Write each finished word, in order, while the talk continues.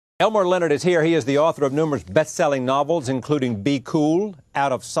Elmore Leonard is here. He is the author of numerous best-selling novels, including Be Cool,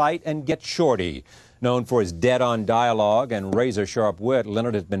 Out of Sight, and Get Shorty. Known for his dead-on dialogue and razor-sharp wit,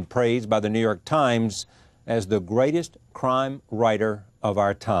 Leonard has been praised by the New York Times as the greatest crime writer of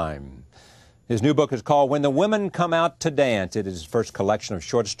our time. His new book is called When the Women Come Out to Dance. It is his first collection of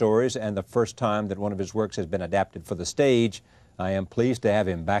short stories and the first time that one of his works has been adapted for the stage. I am pleased to have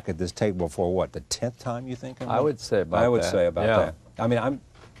him back at this table for what, the 10th time, you think? I would say about that. I would say about that. I mean,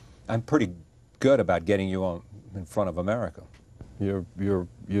 I'm pretty good about getting you in front of America. You've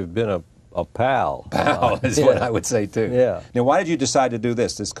been a pal. Pal is what I would say too. Yeah. Now, why did you decide to do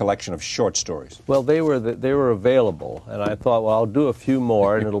this collection of short stories? Well, they were available, and I thought, well, I'll do a few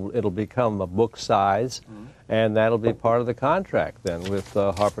more, and it'll become a book size, and that'll be part of the contract then with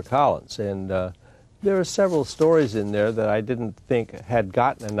HarperCollins. And there are several stories in there that I didn't think had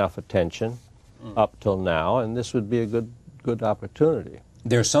gotten enough attention up till now, and this would be a good opportunity.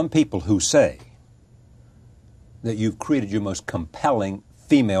 There are some people who say that you've created your most compelling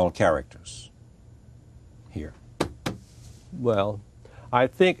female characters here. Well, I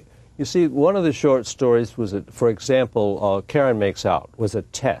think, you see, one of the short stories was, for example, Karen Makes Out, was a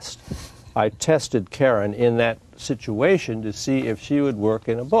test. I tested Karen in that situation to see if she would work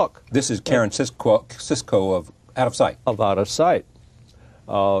in a book. This is Karen Cisco of Out of Sight. Of Out of Sight.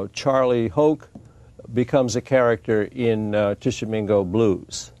 Charlie Hoke becomes a character in Tishomingo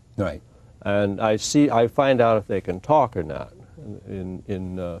Blues. Right. And I find out if they can talk or not. Give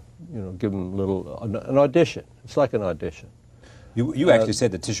them an audition. It's like an audition. You actually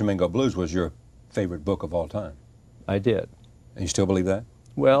said that Tishomingo Blues was your favorite book of all time. I did. And you still believe that?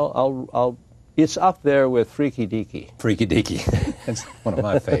 Well, it's up there with Freaky Deaky. Freaky Deaky. That's one of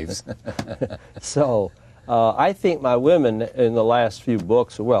my faves. So, I think my women in the last few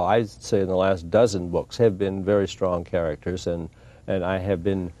books, well, I'd say in the last dozen books, have been very strong characters, and I have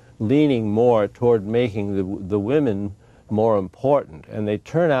been leaning more toward making the women more important, and they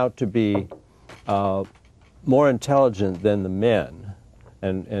turn out to be more intelligent than the men,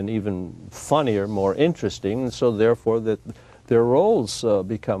 and even funnier, more interesting, and so therefore that their roles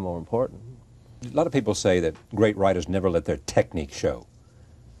become more important. A lot of people say that great writers never let their technique show.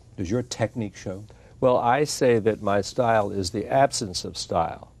 Does your technique show? Well, I say that my style is the absence of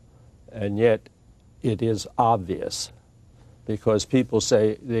style, and yet it is obvious, because people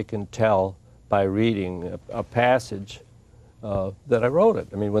say they can tell by reading a passage that I wrote it.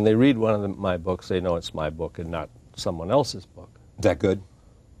 I mean, when they read one of my books, they know it's my book and not someone else's book. Is that good?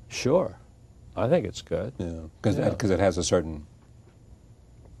 Sure. I think it's good. Yeah, because it has a certain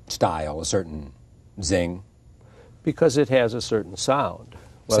style, a certain zing. Because it has a certain sound,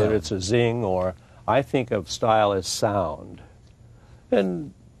 whether it's a zing or... I think of style as sound.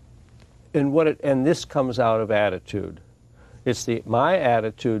 And this comes out of attitude. It's my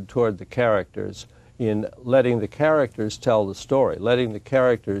attitude toward the characters in letting the characters tell the story, letting the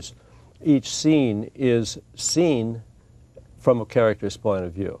characters, each scene is seen from a character's point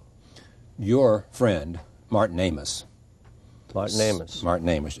of view. Your friend, Martin Amis,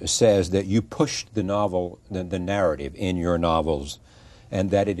 says that you pushed the novel, the narrative in your novels, and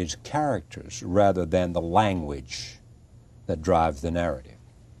that it is characters rather than the language that drives the narrative.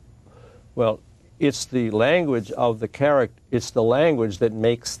 Well, it's the language of the character, it's the language that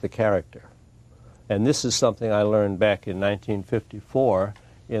makes the character. And this is something I learned back in 1954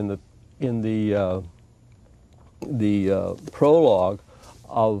 in the prologue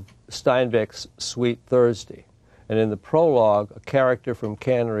of Steinbeck's Sweet Thursday. And in the prologue, a character from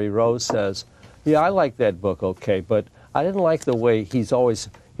Cannery Row says, yeah, I like that book, okay, but I didn't like the way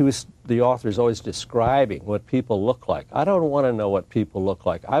the author is always describing what people look like. I don't want to know what people look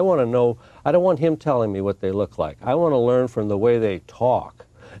like. I don't want him telling me what they look like. I want to learn from the way they talk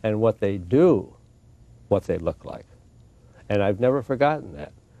and what they do, what they look like. And I've never forgotten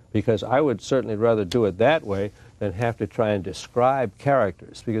that, because I would certainly rather do it that way than have to try and describe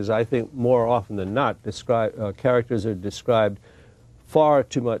characters, because I think more often than not, characters are described far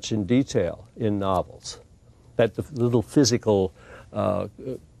too much in detail in novels. That the little physical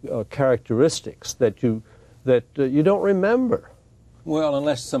characteristics that you don't remember. Well,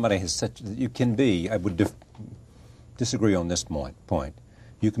 unless somebody has such, you can be. I would disagree on this point.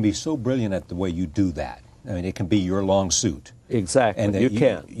 You can be so brilliant at the way you do that. I mean, it can be your long suit. Exactly. And you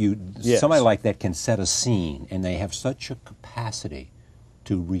can. Yes. Somebody like that can set a scene, and they have such a capacity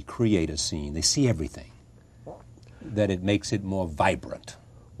to recreate a scene. They see everything, that it makes it more vibrant.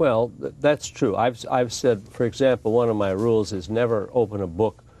 Well, that's true. I've said, for example, one of my rules is never open a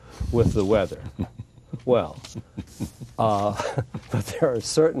book with the weather. Well, but there are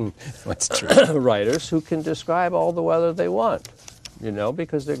certain writers who can describe all the weather they want. you know,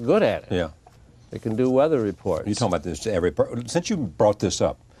 because they're good at it. Yeah. They can do weather reports. You're talking about this to every since you brought this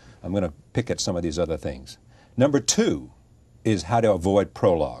up, I'm going to pick at some of these other things. Number 2 is how to avoid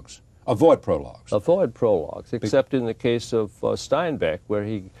prologues. Avoid prologues. Avoid prologues, except in the case of Steinbeck, where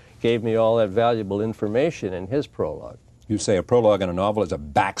he gave me all that valuable information in his prologue. You say a prologue in a novel is a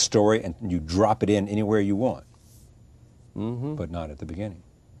backstory, and you drop it in anywhere you want, but not at the beginning.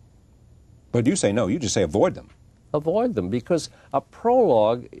 But you say no. You just say avoid them. Avoid them, because a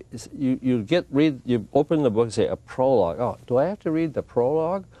prologue, you open the book and say, a prologue. Oh, do I have to read the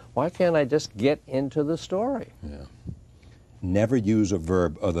prologue? Why can't I just get into the story? Yeah. Never use a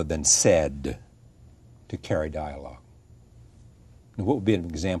verb other than said to carry dialogue. Now, what would be an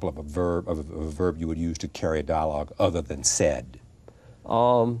example of a verb you would use to carry a dialogue other than said?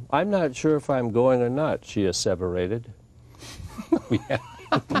 I'm not sure if I'm going or not, she asseverated. Yeah.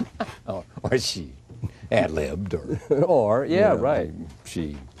 Or she ad-libbed, or, yeah, right.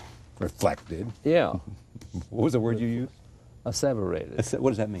 She reflected. Yeah. What was the word you used? Asseverated.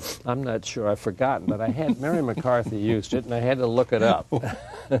 What does that mean? I'm not sure. I've forgotten, but I had Mary McCarthy used it, and I had to look it up.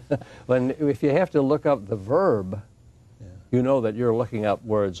 If you have to look up the verb, you know that you're looking up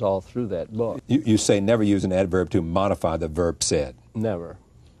words all through that book. You say never use an adverb to modify the verb said. Never.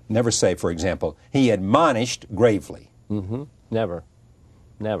 Never say, for example, he admonished gravely. Never.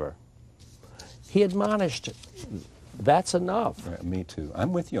 Never. He admonished. That's enough. Right, me too.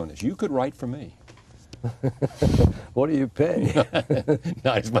 I'm with you on this. You could write for me. What do you pay?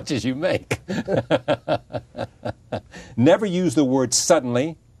 Not as much as you make. Never use the word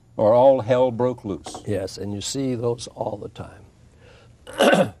suddenly or all hell broke loose. Yes, and you see those all the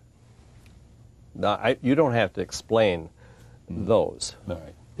time. Now, you don't have to explain those. All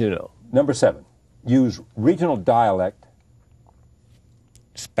right. You know. Number 7, use regional dialect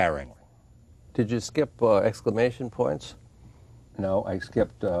sparingly. Did you skip exclamation points? No, I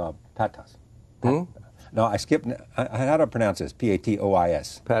skipped patas. No, I skipped. How do I pronounce this?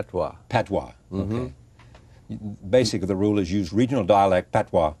 P-A-T-O-I-S. Patois. Patois. Okay. Basically, the rule is use regional dialect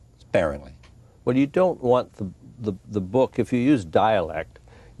patois sparingly. Well, you don't want the book, if you use dialect,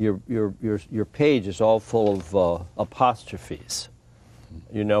 your page is all full of apostrophes.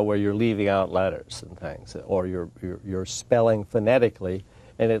 You know, where you're leaving out letters and things, or you're spelling phonetically,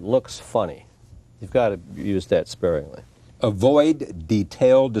 and it looks funny. You've got to use that sparingly. Avoid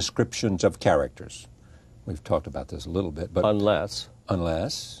detailed descriptions of characters. We've talked about this a little bit, but Unless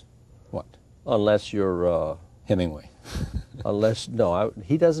what? Unless you're Hemingway.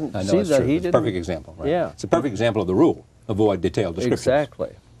 He doesn't. I know see it's that true. he It's a didn't. perfect example, right? Yeah, it's a perfect example of the rule. Avoid detailed descriptions.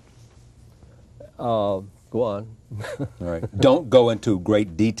 exactly. Go on. All right. Don't go into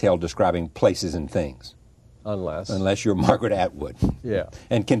great detail describing places and things. Unless You're Margaret Atwood. Yeah.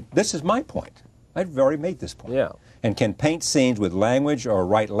 And this is my point. I've already made this point. Yeah. And can paint scenes with language or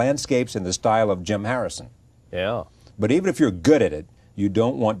write landscapes in the style of Jim Harrison. Yeah. But even if you're good at it, you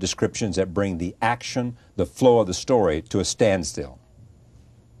don't want descriptions that bring the action, the flow of the story to a standstill.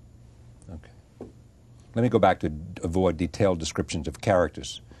 Okay. Let me go back to avoid detailed descriptions of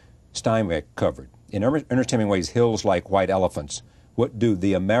characters. Steinbeck covered. In Ernest Hemingway's Hills Like White Elephants, what do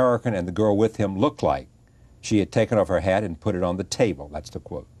the American and the girl with him look like? She had taken off her hat and put it on the table. That's the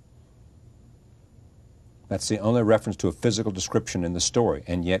quote. That's the only reference to a physical description in the story,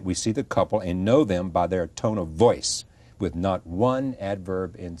 and yet we see the couple and know them by their tone of voice, with not one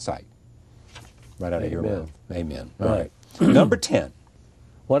adverb in sight. Right out of your mouth. Amen. All right. Number 10.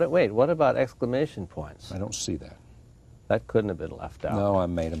 Wait, what about exclamation points? I don't see that. That couldn't have been left out. No, I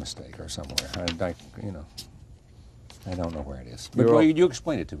made a mistake or somewhere. I don't know where it is. But you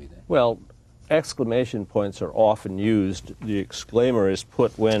explain it to me then. Well, exclamation points are often used. The exclaimer is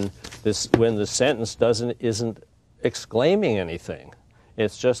put when the sentence isn't exclaiming anything.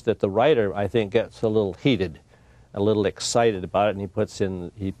 It's just that the writer, I think, gets a little heated, a little excited about it, and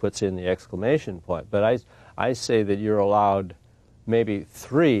he puts in the exclamation point. But I say that you're allowed maybe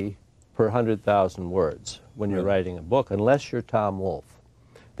 3 per 100,000 words when you're writing a book, unless you're Tom Wolfe.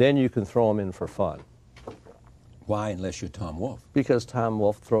 Then you can throw them in for fun. Why, unless you're Tom Wolfe? Because Tom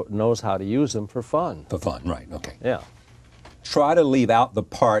Wolfe knows how to use them for fun. For fun, right, okay. Yeah. Try to leave out the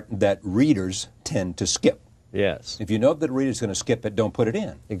part that readers tend to skip. Yes. If you know that the reader's going to skip it, don't put it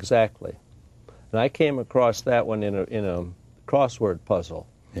in. Exactly. And I came across that one in a crossword puzzle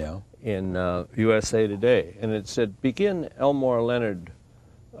in USA Today. And it said, begin Elmore Leonard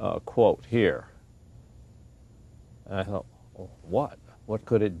quote here. And I thought, well, what? What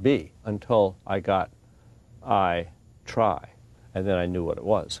could it be? Until I got I try. And then I knew what it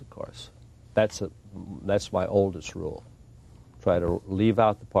was, of course. That's my oldest rule. Try to leave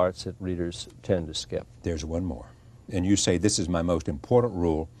out the parts that readers tend to skip. There's one more. and you say this is my most important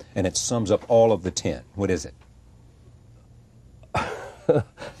rule, and it sums up all of the 10. What is it?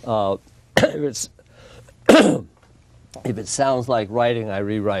 If it sounds like writing, I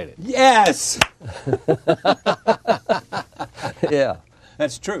rewrite it. Yes! Yeah.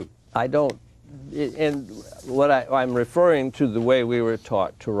 That's true. I don't, and what I'm referring to the way we were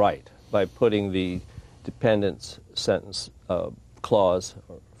taught to write, by putting the dependent sentence clause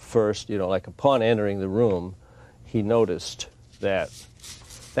first, like upon entering the room, he noticed that.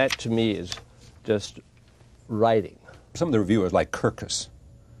 That to me is just writing. Some of the reviewers, like Kirkus,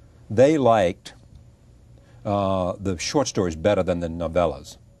 they liked the short stories better than the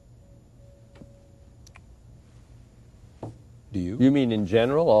novellas. Do you? You mean in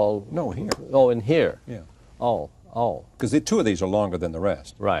general? All? No, here. Oh, in here? Yeah. Oh. Because the two of these are longer than the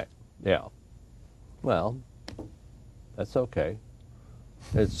rest. Right, yeah. Well, that's okay.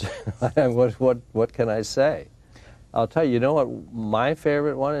 It's what can I say? I'll tell you, what my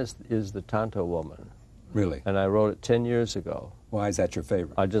favorite one is The Tonto Woman. Really? And I wrote it 10 years ago. Why is that your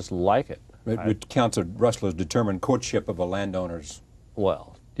favorite? I just like it. It recounts a rustler's determined courtship of a landowner's.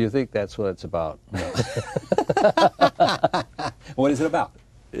 Well, do you think that's what it's about? No. What is it about?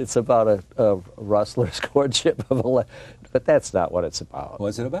 It's about a rustler's courtship of a but that's not what it's about.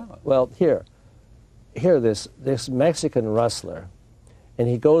 What's it about? Well, here this Mexican rustler, and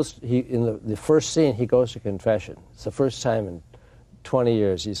in the first scene he goes to confession. It's the first time in 20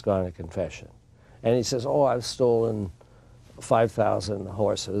 years he's gone to confession. And he says, "Oh, I've stolen 5,000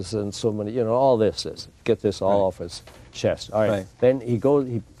 horses and so many, all this is. Get this all off his chest." All right. Right. Then he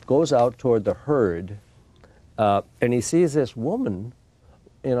goes out toward the herd, and he sees this woman,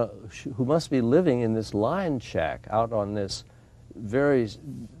 who must be living in this lion shack out on this very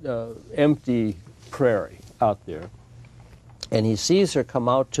empty prairie out there. And he sees her come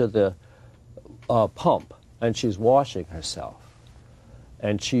out to the pump, and she's washing herself.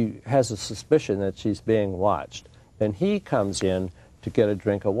 And she has a suspicion that she's being watched. Then he comes in to get a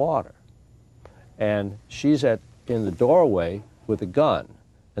drink of water. And she's in the doorway with a gun.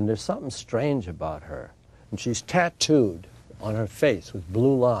 And there's something strange about her. And she's tattooed on her face with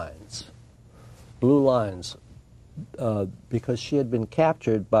blue lines. Blue lines, because she had been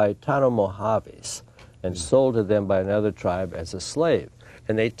captured by Tano Mojaves and sold to them by another tribe as a slave.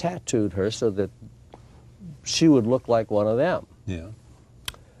 And they tattooed her so that she would look like one of them. Yeah.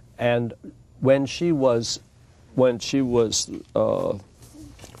 And when she was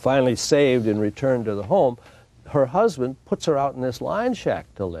finally saved and returned to the home, her husband puts her out in this lion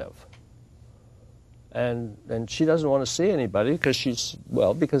shack to live. And she doesn't want to see anybody because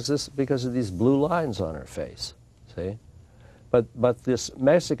because of these blue lines on her face. See? But this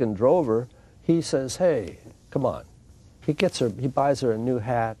Mexican drover, he says, "Hey, come on." He buys her a new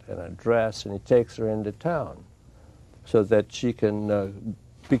hat and a dress, and he takes her into town so that she can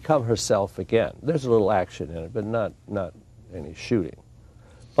become herself again. There's a little action in it, but not any shooting.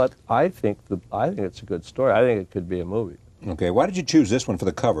 But I think it's a good story. I think it could be a movie. Okay, why did you choose this one for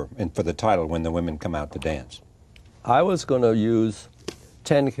the cover and for the title, When the Women Come Out to Dance? I was going to use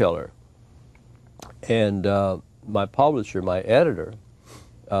Ten Killer, and my publisher, my editor,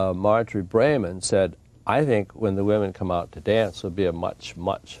 Marjorie Brayman, said, "I think When the Women Come Out to Dance would be a much,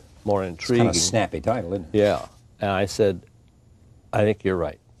 much more intriguing." It's kind of a snappy title, isn't it? Yeah, and I said, "I think you're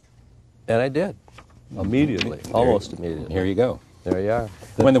right." And I did, immediately, almost immediately. Here you go. There you are.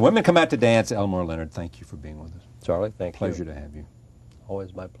 When the Women Come Out to Dance, Elmore Leonard, thank you for being with us. Charlie, thank you. Pleasure to have you.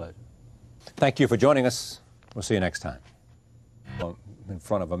 Always my pleasure. Thank you for joining us. We'll see you next time. In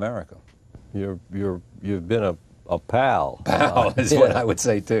front of America. You've been a pal. Pal is what I would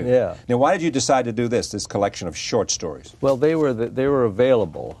say too. Yeah. Now, why did you decide to do this collection of short stories? Well, they were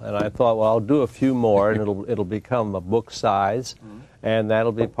available, and I thought, well, I'll do a few more, and it'll become a book size, and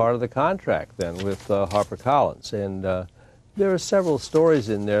that'll be part of the contract then with HarperCollins. And there are several stories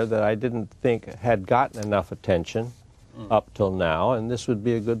in there that I didn't think had gotten enough attention up till now, and this would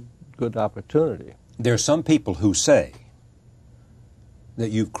be a good opportunity. There are some people who say that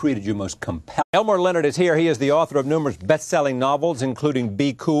you've created your most compelling. Elmore Leonard is here. He is the author of numerous best-selling novels, including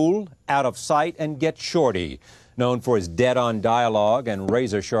Be Cool, Out of Sight, and Get Shorty. Known for his dead-on dialogue and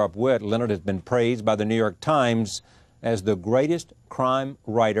razor-sharp wit, Leonard has been praised by the New York Times as the greatest crime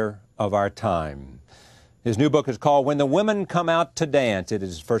writer of our time. His new book is called When the Women Come Out to Dance. It is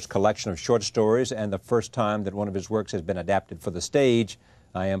his first collection of short stories and the first time that one of his works has been adapted for the stage.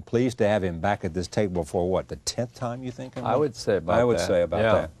 I am pleased to have him back at this table for what, the 10th time, you think? I would say about that. I would say about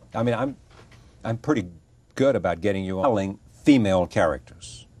that. I mean, I'm pretty good about getting you on female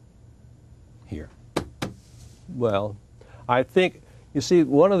characters here. Well, I think You see,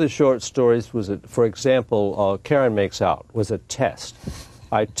 one of the short stories was, for example, Karen Makes Out, was a test.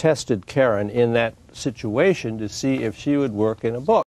 I tested Karen in that situation to see if she would work in a book.